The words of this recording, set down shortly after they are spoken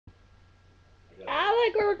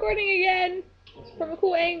Look, we're recording again from a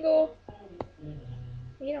cool angle.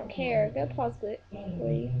 You don't care. Go pause it,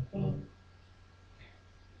 please.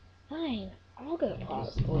 Fine, I'll go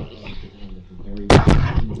pause, please. Who's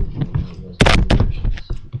that?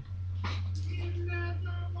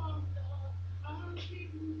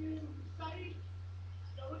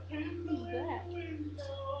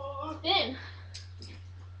 Spin.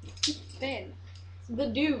 Spin. It's the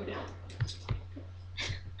dude.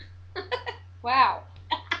 Wow.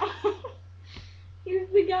 Here's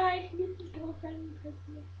the guy. Here's his girlfriend.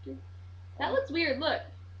 That looks weird. Look.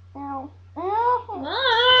 Ow.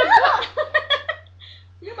 Ah!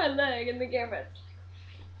 You're my leg in the camera.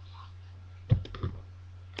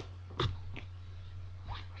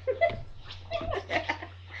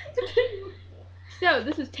 So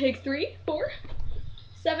this is take 3, 4,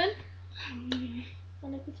 7.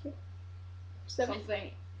 Seven.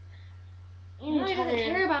 Something. You don't even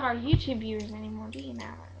care about our YouTube viewers anymore, do you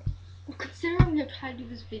now? Well, considering I'm gonna try to do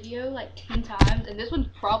this video like 10 times, and this one's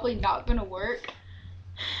probably not gonna work.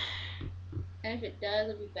 And if it does,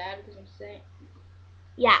 it'll be bad because I'm saying.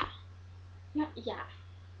 Yeah. Yeah.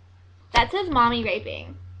 That says mommy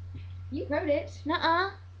raping. You wrote it.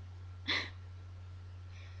 Nuh-uh.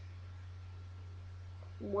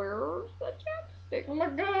 Where's the chapstick? Oh my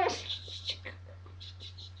gosh.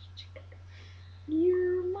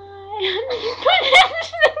 You're my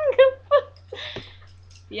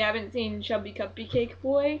You haven't seen Chubby Cupcake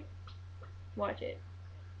Boy? Watch it.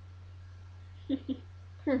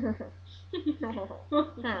 Don't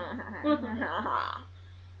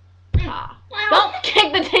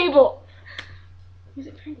kick the table! Was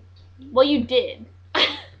it trying to... Well, you did.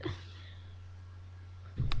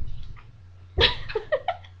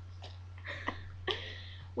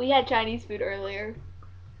 We had Chinese food earlier.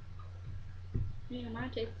 Yeah, mine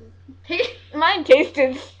tasted... Mine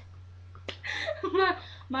tasted...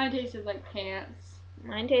 Mine tasted like pants.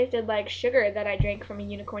 Mine tasted like sugar that I drank from a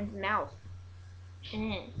unicorn's mouth.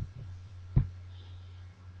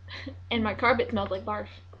 And my carpet smelled like barf.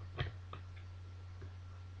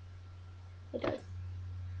 It does.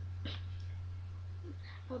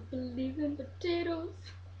 I believe in potatoes.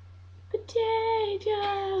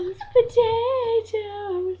 Potatoes,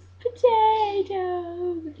 potatoes,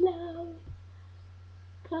 potatoes of love.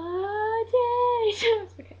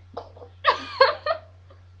 Potatoes. Okay.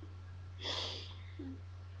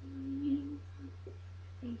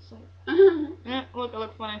 Look, I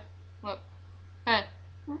look funny. Look. Hey.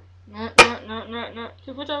 No.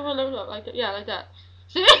 See, put your look like that. Yeah, like that.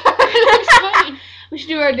 See? It's funny. We should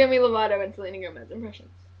do our Demi Lovato and Selena Gomez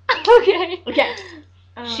impressions. Okay. Okay.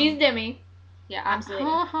 She's Demi. Yeah, I'm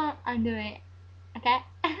Selena. I'm doing it. Okay.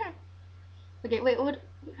 Okay, wait, what?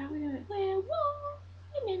 How are we doing it? We're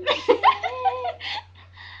walking in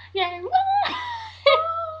Yeah.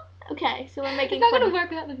 Okay, so we're making It's not fun gonna of... work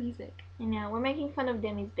without the music. I know, we're making fun of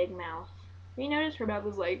Demi's big mouth. Have you noticed her mouth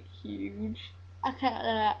is like huge? Okay,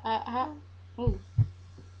 ooh.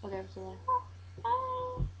 Okay, I'm still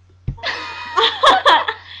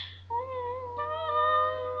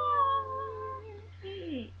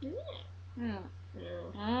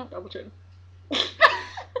Double chin.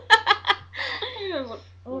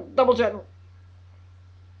 Double chin.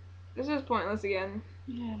 This is pointless again.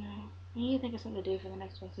 Yeah, no. I need to think of something to do for the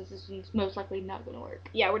next one since this is most likely not gonna work.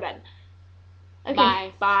 Yeah, we're done. Okay.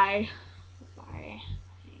 Bye. Bye. Bye.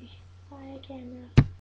 Bye, camera.